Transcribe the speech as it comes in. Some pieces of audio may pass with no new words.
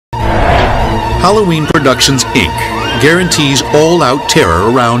Halloween Productions, Inc. guarantees all-out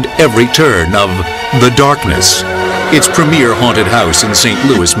terror around every turn of The Darkness, its premier haunted house in St.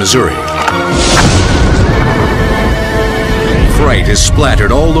 Louis, Missouri. Fright is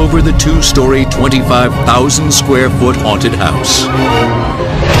splattered all over the two-story, 25,000-square-foot haunted house.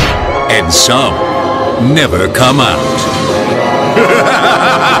 And some never come out.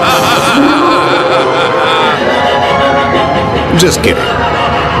 Just kidding.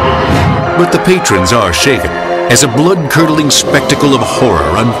 But the patrons are shaken as a blood-curdling spectacle of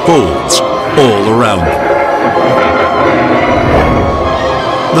horror unfolds all around them.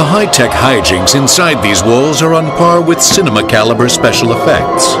 The high-tech hijinks inside these walls are on par with cinema-caliber special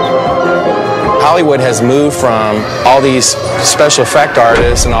effects. Hollywood has moved from all these special effect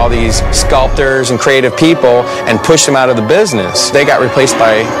artists and all these sculptors and creative people and pushed them out of the business. They got replaced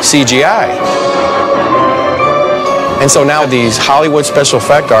by CGI. And so now these Hollywood special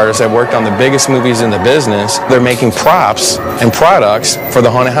effect artists that worked on the biggest movies in the business, they're making props and products for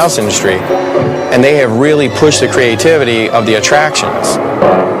the haunted house industry. And they have really pushed the creativity of the attractions.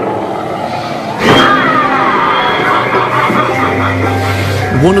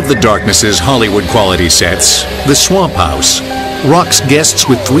 One of the Darkness's Hollywood quality sets, the Swamp House, rocks guests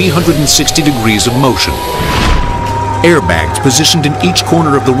with 360 degrees of motion. Airbags positioned in each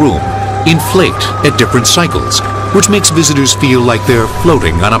corner of the room inflate at different cycles, which makes visitors feel like they're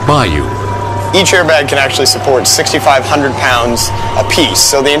floating on a bayou. Each airbag can actually support 6,500 pounds apiece,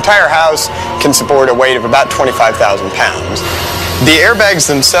 so the entire house can support a weight of about 25,000 pounds. The airbags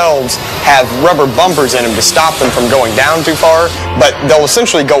themselves have rubber bumpers in them to stop them from going down too far, but they'll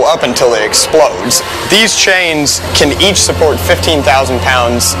essentially go up until it explodes. These chains can each support 15,000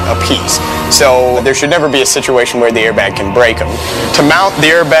 pounds apiece, so there should never be a situation where the airbag can break them. To mount the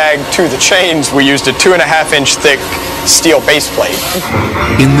airbag to the chains, we used a 2.5-inch thick steel base plate.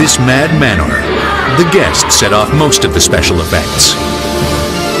 In this mad manner, the guests set off most of the special effects.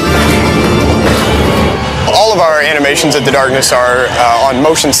 All of our animations at The Darkness are on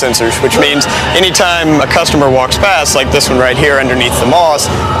motion sensors, which means anytime a customer walks past, like this one right here underneath the moss,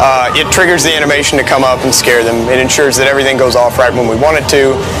 it triggers the animation to come up and scare them. It ensures that everything goes off right when we want it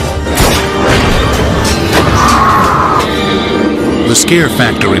to. The scare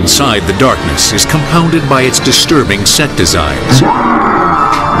factor inside The Darkness is compounded by its disturbing set designs,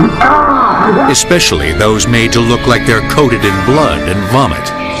 especially those made to look like they're coated in blood and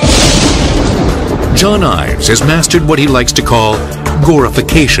vomit. John Ives has mastered what he likes to call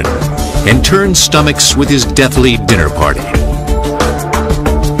gorification and turns stomachs with his deathly dinner party.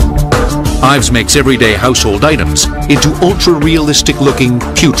 Ives makes everyday household items into ultra-realistic looking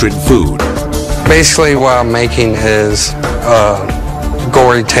putrid food. Basically what I'm making is a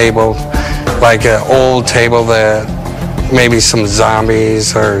gory table, like an old table that maybe some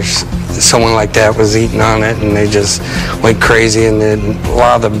zombies or someone like that was eating on it and they just went crazy, and then a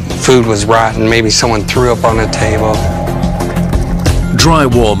lot of the food was rotten. Maybe someone threw up on the table.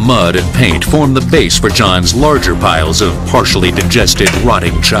 Drywall mud and paint form the base for John's larger piles of partially digested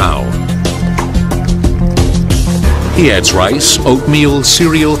rotting chow. He adds rice, oatmeal,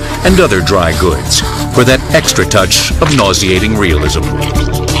 cereal, and other dry goods for that extra touch of nauseating realism.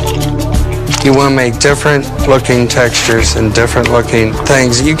 You want to make different looking textures and different looking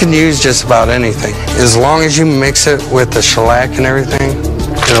things. You can use just about anything. As long as you mix it with the shellac and everything,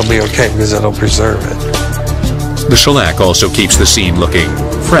 it'll be okay because it'll preserve it. The shellac also keeps the scene looking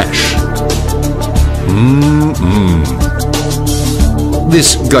fresh.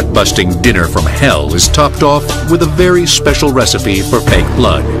 This gut-busting dinner from hell is topped off with a very special recipe for fake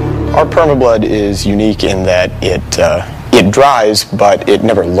blood. Our permablood is unique in that it dries, but it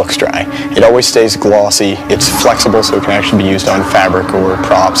never looks dry. It always stays glossy. It's flexible, so it can actually be used on fabric or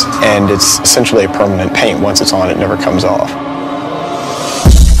props, and it's essentially a permanent paint. Once it's on, it never comes off.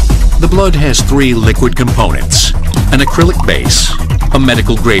 The blood has 3 liquid components: an acrylic base, a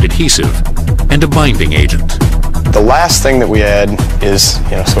medical-grade adhesive, and a binding agent. The last thing that we add is,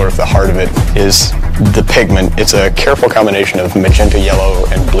 sort of the heart of it, is the pigment. It's a careful combination of magenta yellow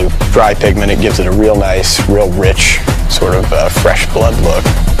and blue dry pigment. It gives it a real nice, real rich, sort of fresh blood look.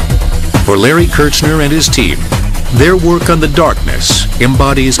 For Larry Kirchner and his team, their work on The Darkness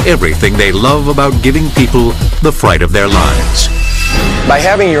embodies everything they love about giving people the fright of their lives. By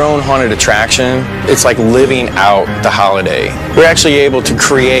having your own haunted attraction, it's like living out the holiday. You're actually able to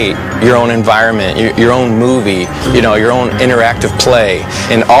create your own environment, your own movie, your own interactive play.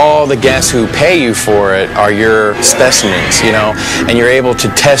 And all the guests who pay you for it are your specimens, and you're able to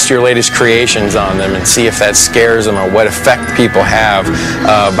test your latest creations on them and see if that scares them or what effect people have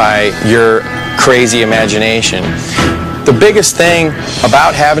by your crazy imagination. The biggest thing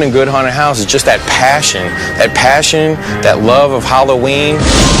about having a good haunted house is just that passion, that love of Halloween.